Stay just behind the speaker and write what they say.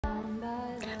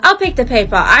I'll pick the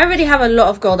paper. I already have a lot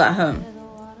of gold at home.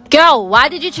 Girl, why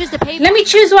did you choose the paper? Let me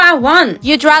choose what I want.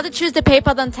 You'd rather choose the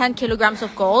paper than 10 kilograms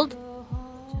of gold?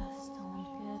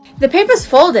 The paper's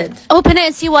folded. Open it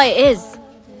and see what it is.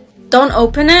 Don't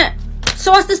open it.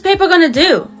 So what's this paper gonna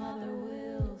do?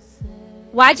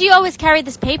 Why do you always carry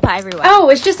this paper everywhere? Oh,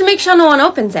 it's just to make sure no one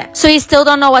opens it. So you still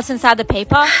don't know what's inside the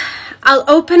paper? I'll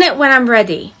open it when I'm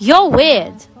ready. You're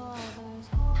weird.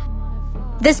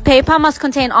 This paper must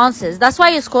contain answers. That's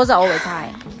why your scores are always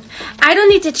high. I don't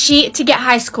need to cheat to get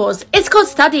high scores. It's called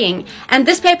studying. And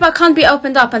this paper can't be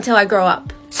opened up until I grow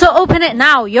up. So open it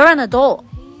now. You're an adult.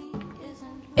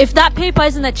 If that paper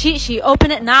isn't a cheat sheet,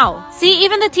 open it now. See,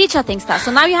 even the teacher thinks that.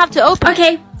 So now you have to open it.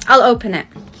 Okay, I'll open it.